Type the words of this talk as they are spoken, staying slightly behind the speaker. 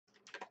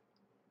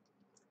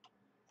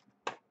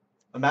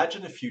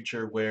Imagine a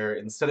future where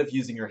instead of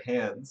using your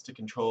hands to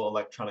control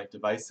electronic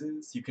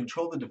devices, you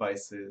control the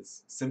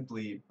devices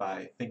simply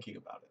by thinking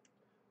about it.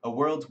 A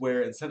world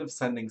where instead of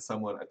sending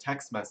someone a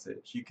text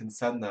message, you can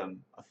send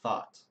them a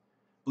thought.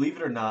 Believe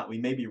it or not, we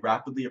may be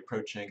rapidly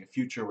approaching a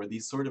future where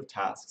these sort of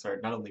tasks are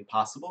not only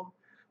possible,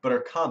 but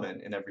are common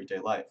in everyday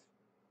life.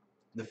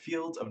 The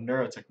field of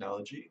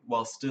neurotechnology,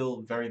 while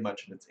still very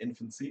much in its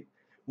infancy,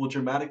 will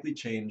dramatically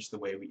change the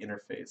way we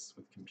interface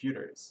with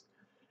computers.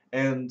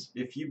 And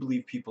if you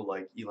believe people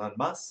like Elon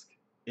Musk,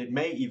 it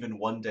may even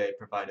one day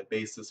provide a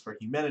basis for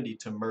humanity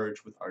to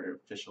merge with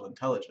artificial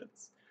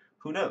intelligence.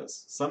 Who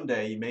knows?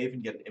 Someday you may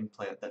even get an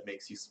implant that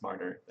makes you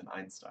smarter than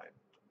Einstein.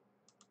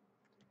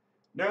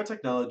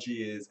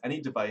 Neurotechnology is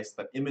any device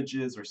that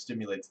images or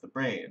stimulates the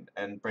brain,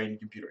 and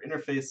brain-computer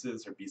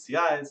interfaces, or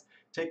BCIs,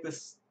 take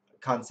this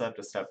concept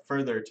a step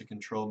further to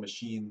control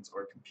machines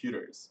or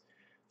computers.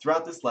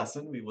 Throughout this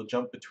lesson, we will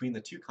jump between the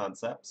two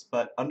concepts,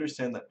 but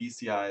understand that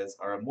BCIs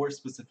are a more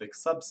specific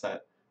subset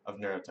of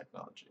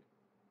neurotechnology.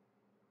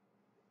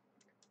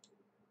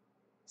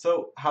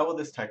 So, how will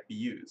this tech be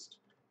used?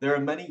 There are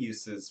many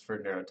uses for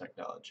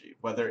neurotechnology,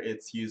 whether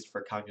it's used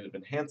for cognitive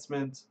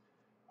enhancement,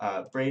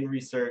 uh, brain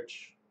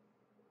research,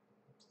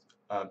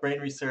 brain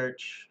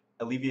research,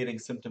 alleviating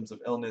symptoms of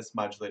illness,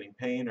 modulating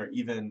pain, or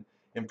even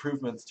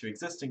improvements to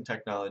existing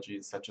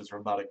technologies such as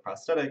robotic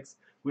prosthetics,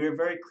 we are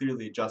very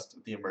clearly just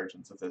at the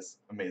emergence of this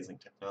amazing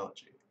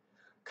technology.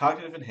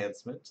 Cognitive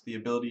enhancement, the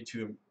ability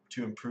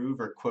to improve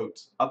or,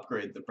 quote,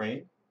 upgrade the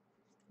brain,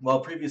 while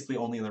previously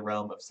only in the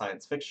realm of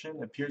science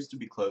fiction, appears to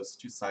be close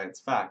to science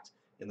fact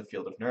in the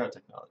field of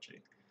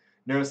neurotechnology.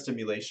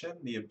 Neurostimulation,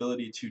 the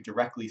ability to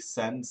directly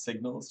send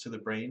signals to the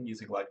brain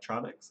using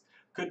electronics,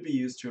 could be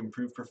used to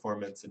improve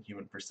performance in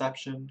human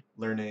perception,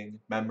 learning,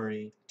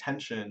 memory,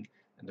 attention,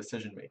 and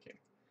decision making.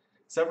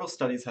 Several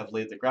studies have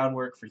laid the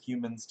groundwork for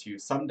humans to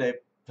someday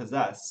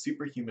possess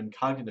superhuman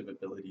cognitive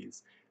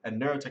abilities,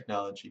 and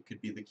neurotechnology could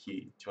be the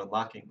key to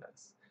unlocking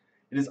this.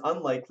 It is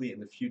unlikely in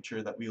the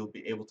future that we will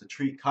be able to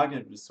treat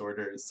cognitive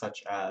disorders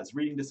such as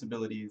reading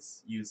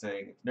disabilities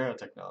using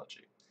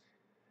neurotechnology.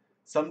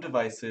 Some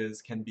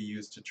devices can be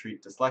used to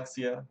treat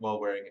dyslexia while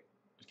wearing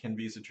can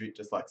be used to treat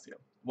dyslexia.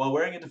 While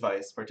wearing a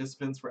device,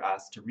 participants were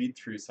asked to read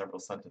through several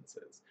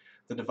sentences.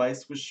 The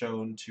device was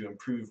shown to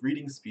improve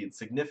reading speed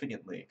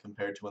significantly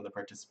compared to when the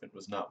participant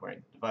was not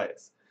wearing the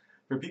device.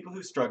 For people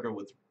who struggle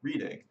with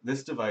reading,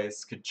 this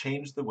device could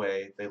change the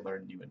way they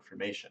learn new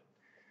information.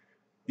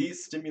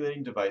 These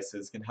stimulating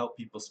devices can help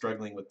people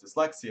struggling with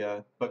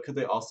dyslexia, but could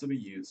they also be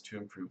used to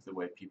improve the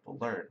way people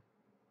learn?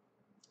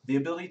 The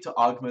ability to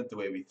augment the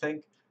way we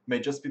think may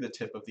just be the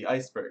tip of the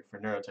iceberg for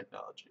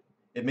neurotechnology.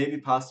 It may be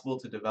possible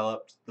to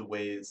develop the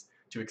ways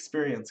to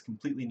experience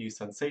completely new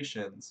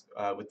sensations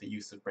with the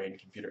use of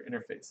brain-computer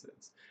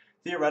interfaces.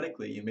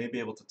 Theoretically, you may be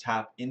able to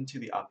tap into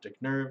the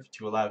optic nerve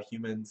to allow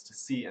humans to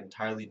see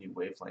entirely new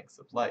wavelengths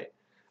of light.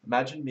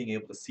 Imagine being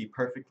able to see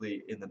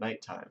perfectly in the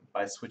nighttime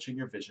by switching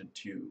your vision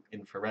to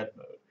infrared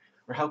mode.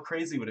 Or how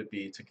crazy would it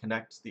be to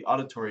connect the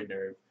auditory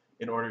nerve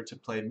in order to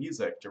play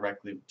music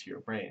directly to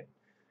your brain?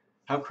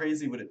 How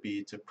crazy would it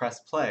be to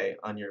press play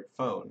on your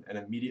phone and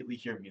immediately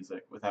hear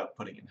music without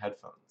putting in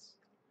headphones?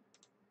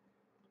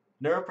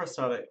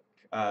 Neuroprosthetic,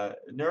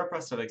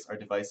 neuroprosthetics are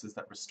devices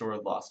that restore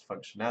lost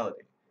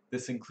functionality.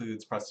 This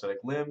includes prosthetic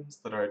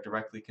limbs that are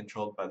directly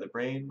controlled by the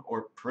brain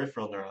or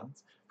peripheral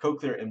neurons,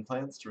 cochlear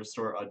implants to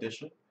restore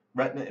audition,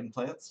 retina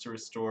implants to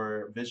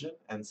restore vision,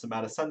 and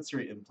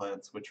somatosensory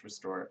implants which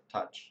restore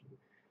touch.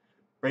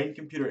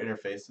 Brain-computer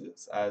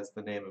interfaces, as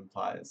the name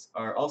implies,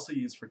 are also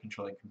used for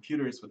controlling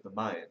computers with the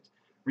mind.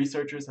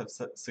 Researchers have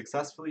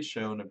successfully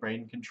shown a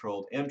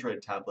brain-controlled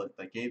Android tablet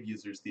that gave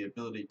users the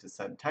ability to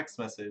send text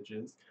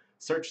messages,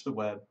 search the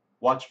web,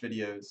 watch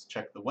videos,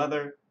 check the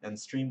weather, and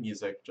stream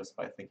music just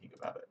by thinking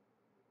about it.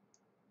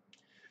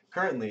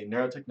 Currently,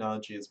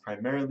 neurotechnology is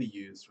primarily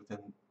used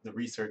within the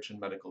research and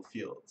medical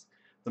fields.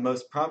 The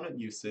most prominent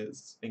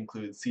uses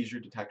include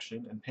seizure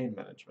detection and pain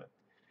management.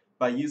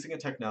 By using a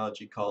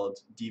technology called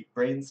deep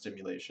brain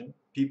stimulation,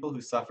 people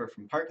who suffer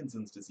from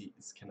Parkinson's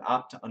disease can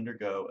opt to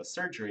undergo a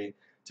surgery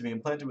to be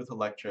implanted with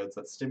electrodes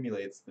that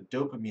stimulates the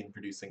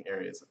dopamine-producing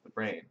areas of the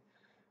brain.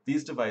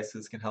 These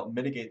devices can help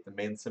mitigate the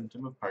main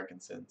symptom of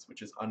Parkinson's,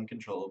 which is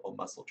uncontrollable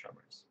muscle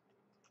tremors.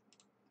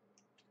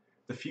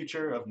 The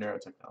future of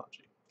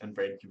neurotechnology and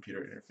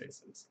brain-computer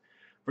interfaces.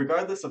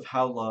 Regardless of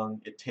how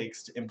long it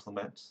takes to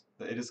implement,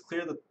 it is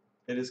clear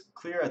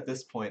at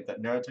this point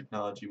that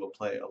neurotechnology will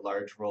play a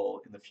large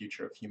role in the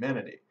future of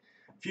humanity.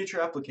 Future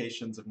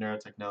applications of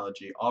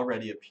neurotechnology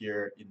already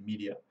appear in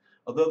media,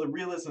 although the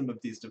realism of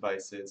these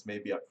devices may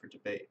be up for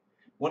debate.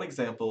 One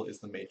example is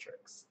The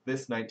Matrix. In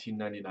this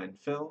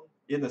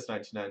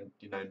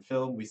 1999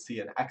 film, we see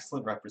an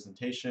excellent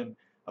representation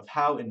of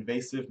how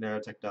invasive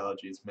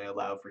neurotechnologies may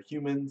allow for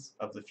humans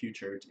of the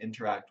future to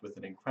interact with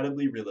an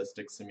incredibly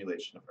realistic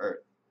simulation of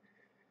Earth.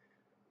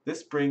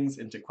 This brings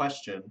into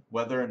question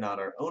whether or not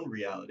our own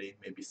reality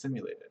may be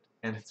simulated,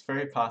 and it's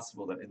very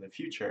possible that in the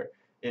future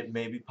it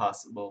may be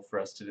possible for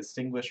us to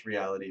distinguish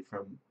reality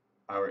from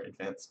our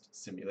advanced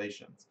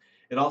simulations.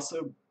 It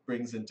also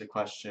brings into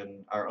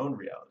question our own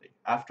reality.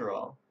 After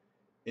all,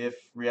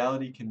 if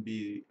reality can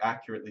be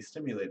accurately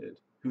stimulated,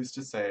 who's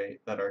to say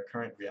that our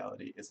current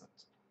reality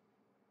isn't?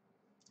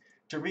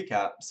 To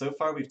recap, so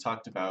far we've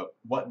talked about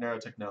what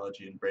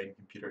neurotechnology and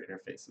brain-computer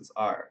interfaces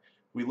are.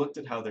 We looked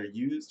at how they're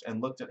used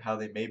and looked at how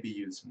they may be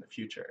used in the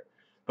future.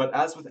 But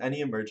as with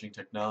any emerging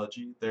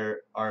technology,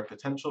 there are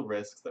potential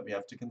risks that we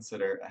have to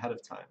consider ahead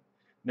of time.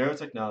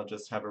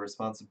 Neurotechnologists have a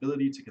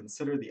responsibility to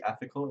consider the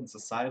ethical and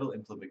societal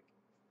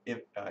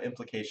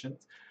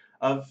implications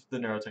of the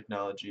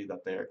neurotechnology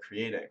that they are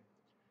creating.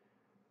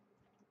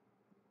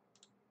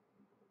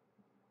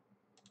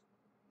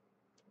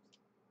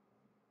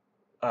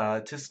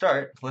 To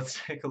start, let's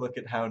take a look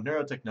at how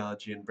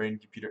neurotechnology and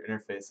brain-computer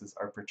interfaces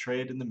are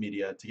portrayed in the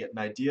media to get an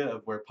idea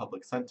of where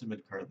public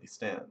sentiment currently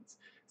stands.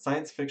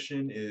 Science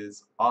fiction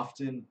is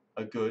often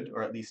a good,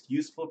 or at least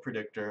useful,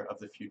 predictor of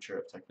the future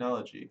of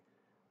technology,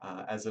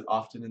 as it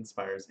often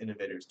inspires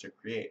innovators to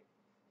create.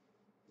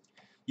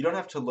 You don't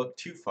have to look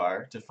too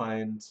far to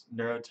find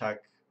neurotech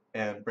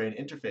and brain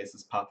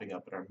interfaces popping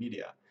up in our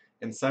media.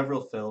 In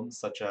several films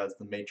such as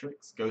The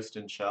Matrix, Ghost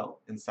in Shell,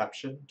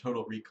 Inception,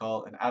 Total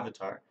Recall, and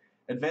Avatar,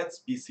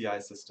 advanced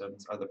BCI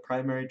systems are the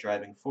primary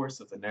driving force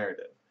of the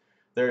narrative.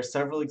 There are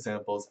several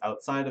examples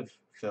outside of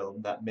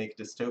film that make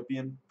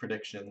dystopian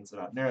predictions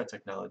about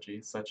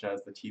neurotechnology, such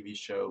as the TV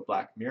show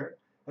Black Mirror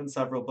and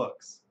several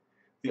books.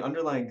 The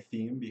underlying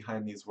theme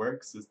behind these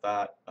works is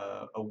that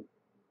of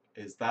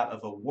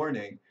a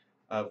warning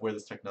of where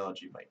this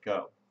technology might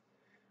go.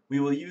 We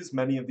will use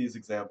many of these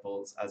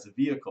examples as a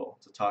vehicle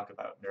to talk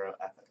about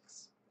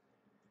neuroethics.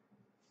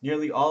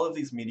 Nearly all of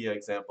these media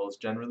examples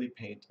generally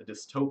paint a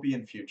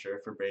dystopian future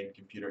for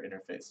brain-computer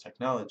interface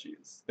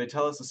technologies. They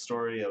tell us a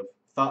story of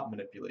thought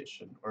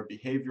manipulation or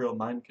behavioral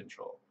mind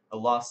control, a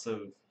loss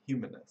of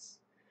humanness.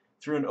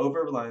 Through an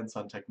over-reliance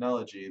on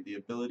technology, the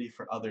ability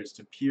for others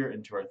to peer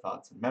into our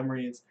thoughts and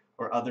memories,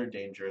 or other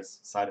dangerous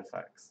side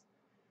effects.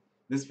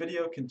 This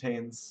video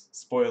contains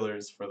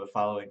spoilers for the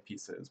following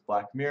pieces: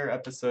 Black Mirror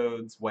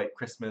episodes, White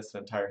Christmas,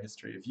 An Entire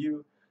History of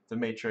You, The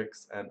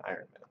Matrix, and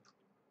Iron Man.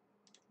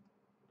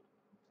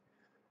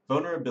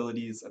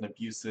 Vulnerabilities and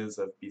abuses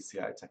of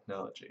BCI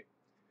technology.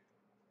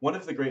 One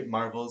of the great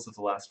marvels of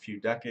the last few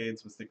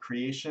decades was the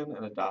creation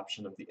and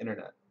adoption of the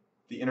Internet.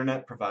 The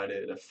Internet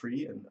provided a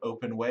free and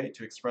open way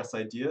to express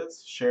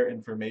ideas, share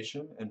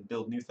information, and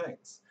build new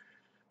things.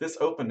 This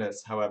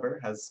openness, however,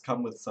 has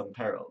come with some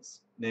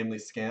perils, namely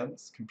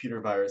scams,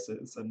 computer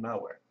viruses, and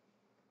malware.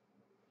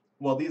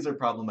 While these are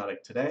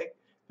problematic today,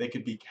 they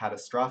could be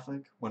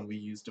catastrophic when we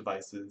use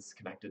devices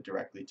connected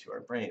directly to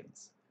our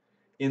brains.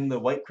 In the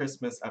White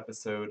Christmas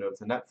episode of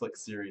the Netflix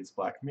series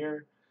Black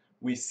Mirror,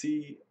 we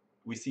see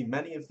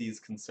many of these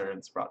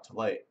concerns brought to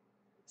light.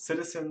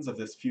 Citizens of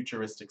this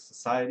futuristic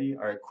society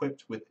are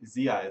equipped with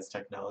ZEYES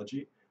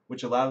technology,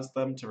 which allows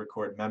them to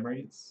record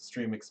memories,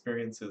 stream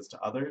experiences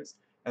to others,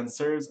 and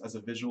serves as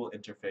a visual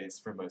interface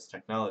for most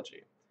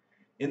technology.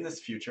 In this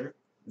future,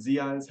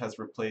 ZEYES has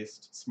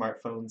replaced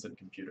smartphones and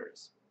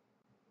computers.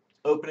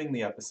 Opening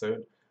the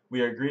episode,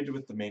 we are greeted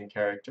with the main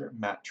character,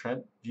 Matt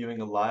Trent,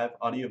 viewing a live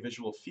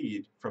audiovisual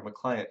feed from a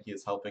client he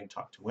is helping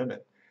talk to women.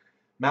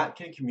 Matt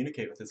can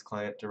communicate with his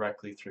client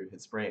directly through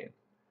his brain.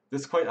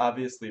 This quite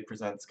obviously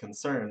presents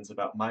concerns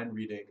about mind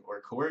reading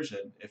or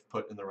coercion if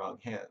put in the wrong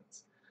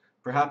hands.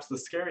 Perhaps the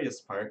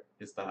scariest part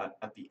is that,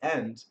 at the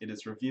end, it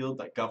is revealed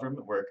that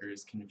government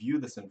workers can view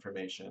this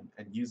information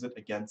and use it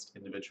against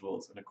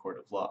individuals in a court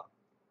of law.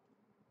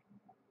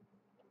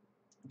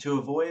 To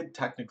avoid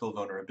technical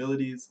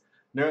vulnerabilities,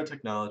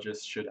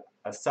 neurotechnologists should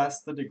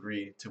assess the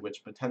degree to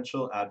which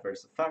potential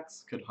adverse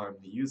effects could harm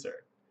the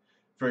user.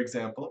 For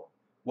example,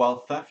 while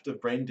theft of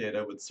brain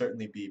data would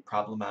certainly be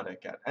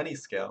problematic at any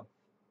scale,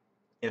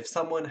 if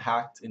someone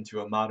hacked into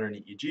a modern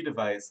EEG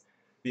device,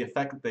 the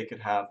effect that they could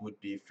have would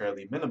be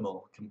fairly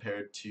minimal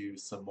compared to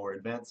some more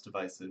advanced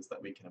devices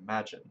that we can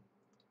imagine.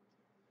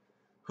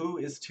 Who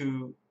is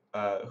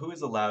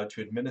allowed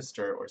to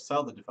administer or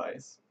sell the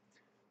device?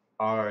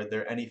 Are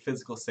there any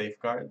physical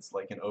safeguards,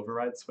 like an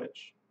override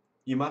switch?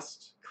 You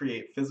must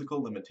create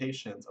physical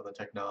limitations on the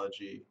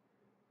technology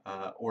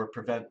or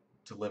prevent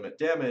to limit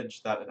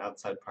damage that an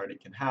outside party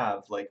can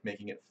have, like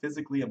making it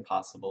physically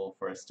impossible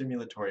for a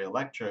stimulatory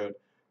electrode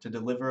to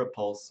deliver a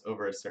pulse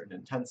over a certain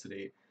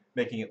intensity,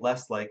 making it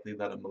less likely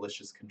that a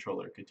malicious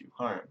controller could do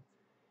harm.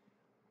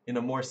 In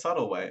a more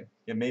subtle way,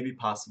 it may be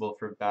possible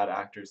for bad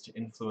actors to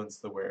influence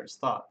the wearer's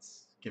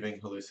thoughts, giving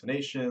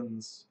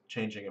hallucinations,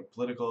 changing of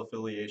political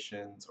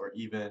affiliations, or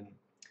even,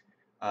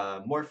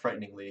 more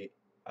frighteningly,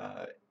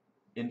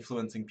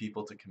 influencing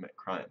people to commit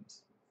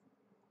crimes.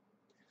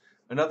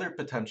 Another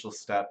potential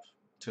step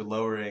to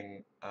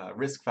lowering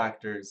risk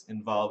factors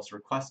involves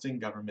requesting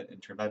government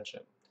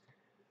intervention.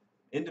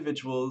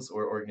 Individuals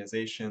or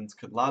organizations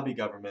could lobby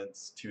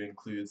governments to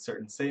include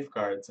certain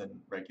safeguards and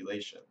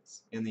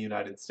regulations. In the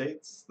United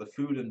States, the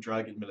Food and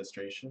Drug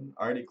Administration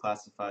already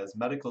classifies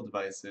medical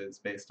devices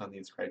based on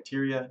these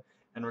criteria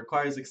and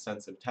requires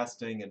extensive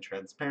testing and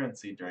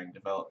transparency during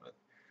development.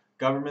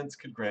 Governments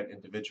could grant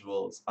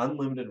individuals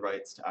unlimited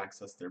rights to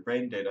access their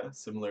brain data,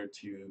 similar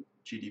to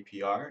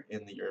GDPR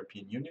in the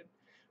European Union,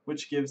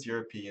 which gives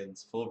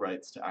Europeans full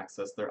rights to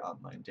access their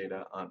online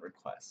data on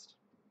request.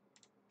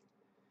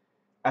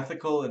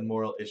 Ethical and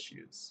moral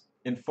issues.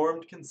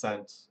 Informed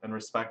consent and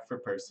respect for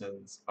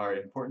persons are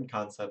important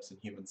concepts in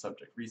human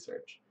subject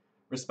research.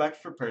 Respect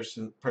for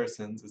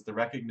persons is the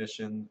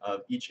recognition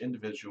of each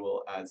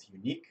individual as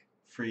unique,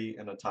 free,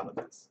 and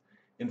autonomous.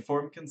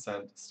 Informed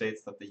consent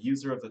states that the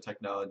user of the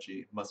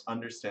technology must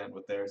understand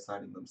what they are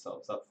signing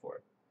themselves up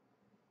for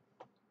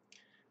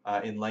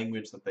in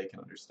language that they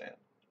can understand.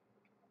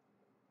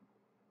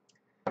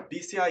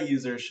 BCI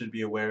users should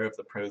be aware of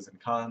the pros and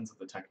cons of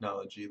the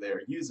technology they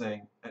are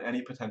using and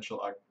any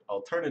potential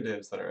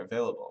alternatives that are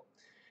available.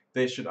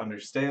 They should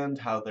understand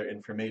how their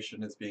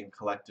information is being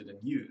collected and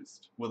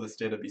used. Will this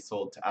data be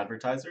sold to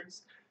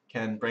advertisers?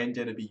 Can brain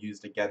data be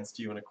used against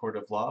you in a court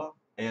of law?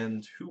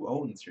 And who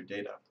owns your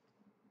data?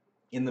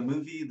 In the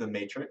movie The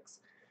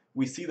Matrix,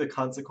 we see the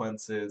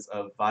consequences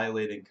of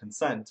violating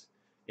consent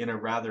in a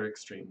rather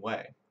extreme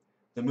way.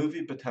 In the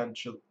movie,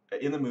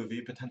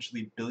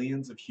 potentially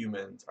billions of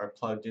humans are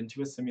plugged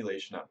into a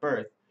simulation at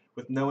birth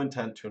with no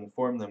intent to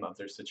inform them of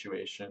their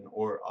situation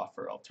or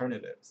offer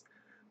alternatives.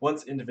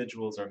 Once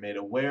individuals are made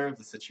aware of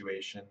the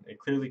situation, it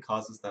clearly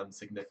causes them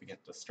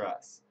significant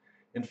distress.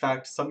 In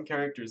fact, some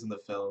characters in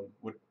the film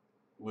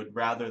would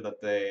rather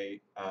that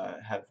they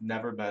have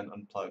never been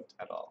unplugged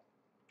at all.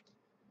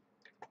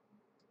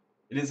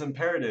 It is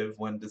imperative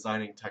when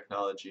designing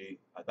technology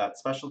that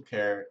special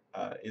care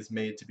is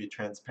made to be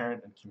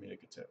transparent and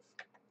communicative.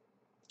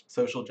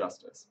 Social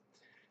justice.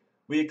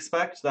 We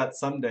expect that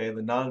someday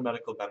the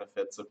non-medical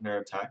benefits of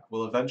neurotech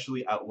will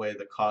eventually outweigh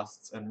the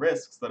costs and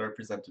risks that are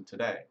presented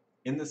today.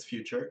 In this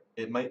future,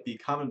 it might be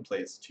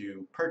commonplace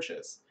to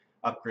purchase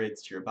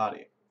upgrades to your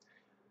body.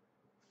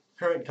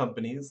 Current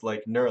companies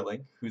like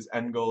Neuralink, whose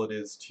end goal it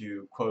is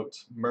to,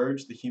 quote,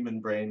 merge the human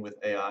brain with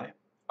AI,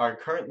 are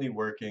currently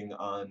working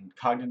on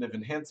cognitive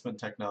enhancement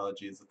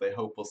technologies that they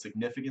hope will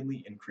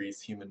significantly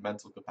increase human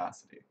mental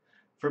capacity.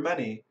 For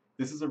many,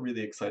 this is a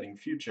really exciting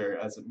future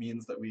as it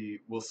means that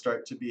we will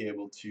start to be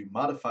able to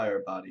modify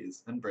our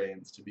bodies and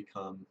brains to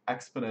become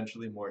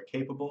exponentially more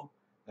capable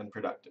and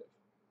productive.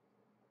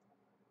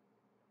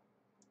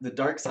 The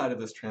dark side of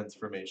this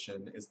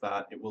transformation is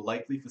that it will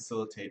likely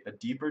facilitate a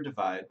deeper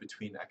divide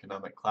between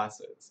economic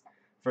classes.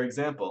 For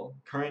example,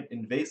 current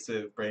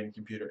invasive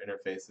brain-computer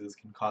interfaces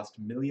can cost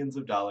millions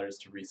of dollars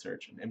to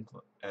research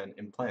and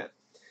implant.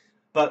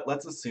 But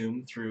let's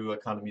assume, through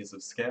economies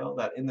of scale,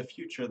 that in the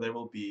future there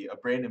will be a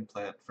brain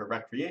implant for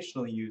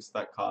recreational use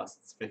that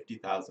costs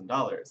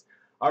 $50,000,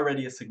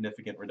 already a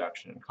significant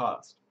reduction in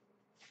cost.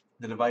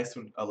 The device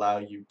would allow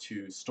you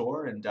to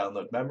store and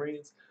download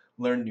memories,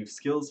 learn new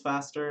skills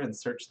faster, and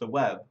search the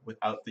web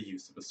without the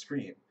use of a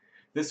screen.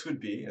 This would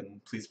be,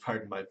 and please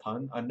pardon my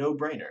pun, a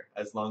no-brainer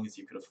as long as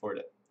you could afford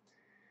it.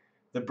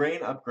 The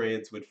brain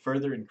upgrades would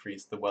further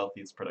increase the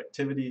wealthy's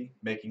productivity,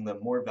 making them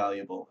more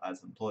valuable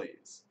as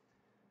employees.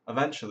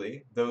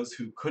 Eventually, those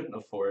who couldn't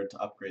afford to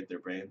upgrade their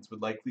brains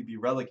would likely be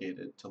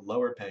relegated to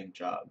lower-paying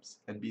jobs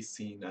and be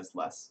seen as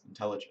less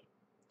intelligent.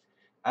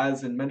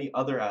 As in many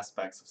other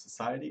aspects of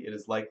society, it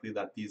is likely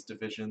that these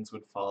divisions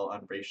would fall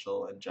on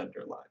racial and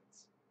gender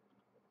lines.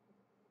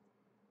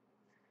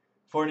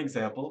 For an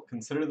example,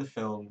 consider the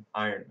film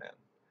Iron Man.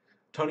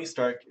 Tony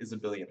Stark is a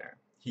billionaire.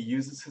 He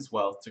uses his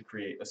wealth to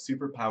create a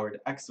superpowered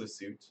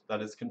exosuit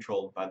that is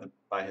controlled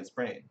by his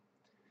brain.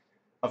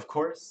 Of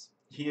course,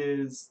 he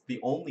is the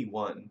only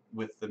one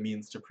with the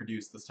means to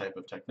produce this type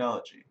of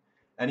technology.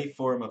 In any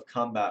form of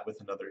combat with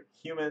another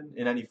human,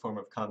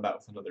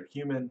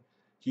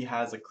 he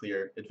has a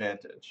clear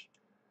advantage.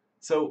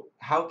 So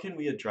how can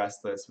we address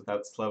this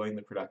without slowing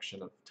the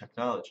production of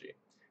technology?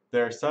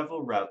 There are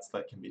several routes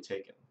that can be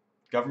taken.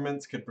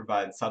 Governments could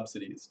provide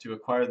subsidies to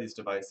acquire these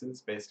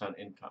devices based on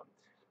income.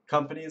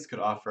 Companies could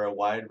offer a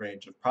wide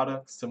range of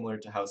products similar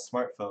to how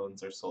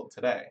smartphones are sold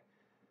today,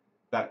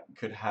 that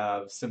could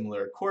have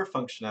similar core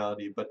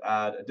functionality but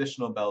add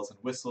additional bells and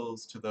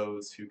whistles to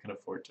those who can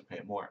afford to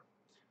pay more.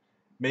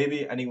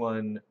 Maybe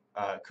anyone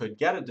could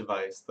get a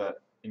device that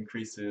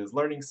increases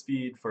learning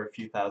speed for a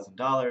few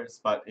 $1,000s,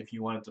 but if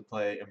you wanted to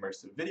play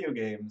immersive video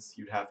games,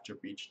 you'd have to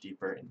reach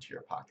deeper into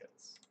your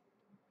pockets.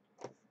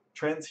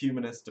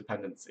 Transhumanist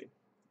dependency.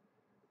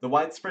 The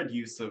widespread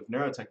use of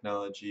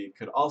neurotechnology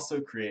could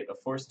also create a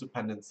forced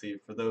dependency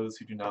for those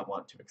who do not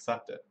want to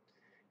accept it.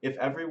 If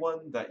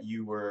everyone that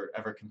you were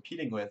ever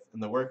competing with in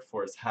the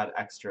workforce had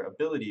extra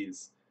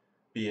abilities,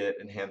 be it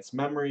enhanced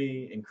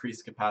memory,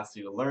 increased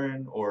capacity to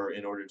learn, or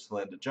in order to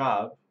land a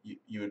job,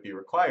 you would be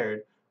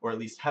required, or at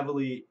least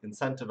heavily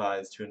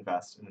incentivized to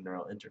invest in a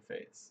neural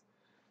interface.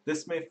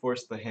 This may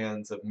force the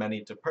hands of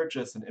many to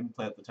purchase and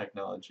implant the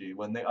technology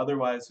when they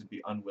otherwise would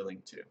be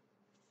unwilling to.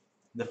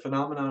 The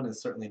phenomenon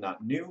is certainly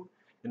not new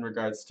in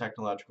regards to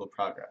technological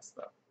progress,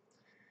 though.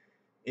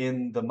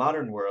 In the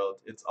modern world,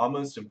 it's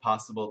almost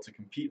impossible to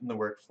compete in the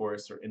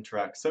workforce or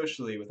interact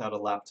socially without a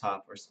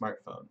laptop or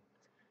smartphone.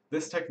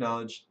 This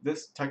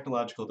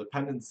technological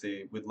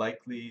dependency would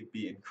likely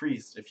be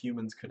increased if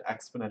humans could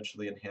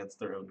exponentially enhance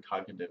their own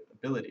cognitive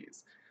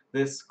abilities.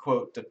 This,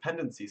 quote,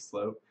 dependency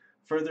slope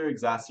further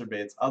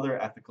exacerbates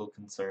other ethical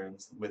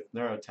concerns with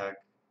neurotech,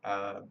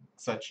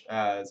 such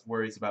as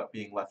worries about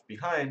being left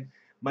behind,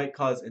 might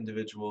cause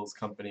individuals,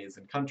 companies,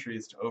 and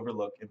countries to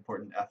overlook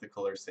important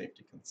ethical or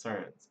safety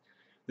concerns.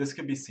 This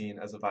could be seen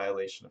as a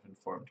violation of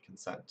informed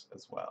consent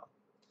as well.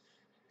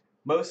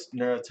 Most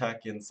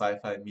neurotech in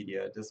sci-fi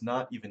media does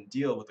not even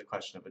deal with the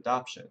question of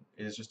adoption.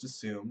 It is just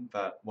assumed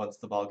that once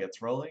the ball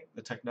gets rolling,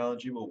 the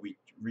technology will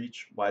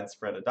reach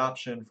widespread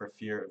adoption for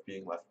fear of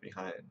being left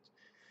behind.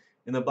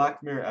 In the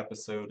Black Mirror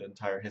episode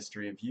Entire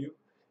History of You,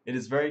 it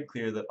is very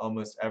clear that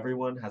almost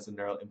everyone has a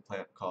neural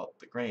implant called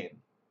the grain.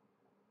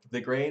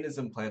 The grain is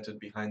implanted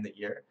behind the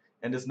ear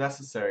and is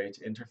necessary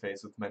to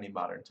interface with many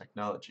modern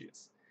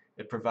technologies.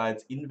 It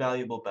provides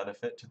invaluable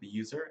benefit to the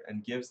user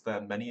and gives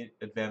them many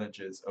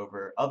advantages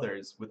over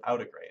others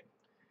without a grain.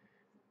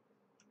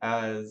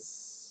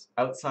 As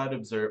outside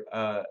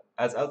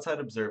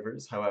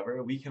observers,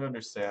 however, we can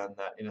understand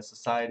that in a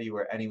society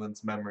where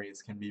anyone's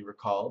memories can be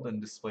recalled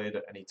and displayed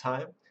at any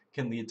time,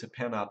 can lead to a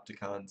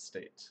panopticon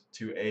state.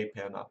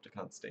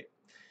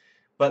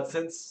 But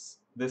since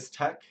this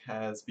tech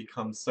has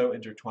become so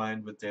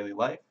intertwined with daily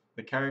life,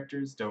 the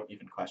characters don't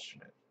even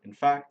question it. In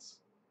fact,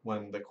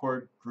 when the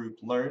core group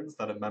learns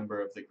that a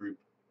member of the group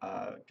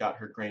got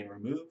her grain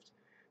removed,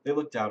 they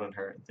look down on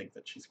her and think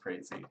that she's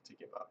crazy to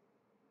give up.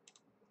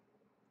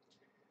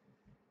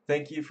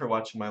 Thank you for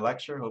watching my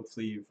lecture.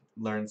 Hopefully you've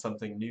learned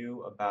something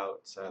new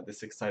about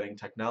this exciting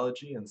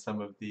technology and some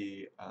of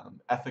the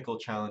ethical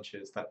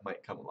challenges that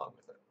might come along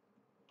with it.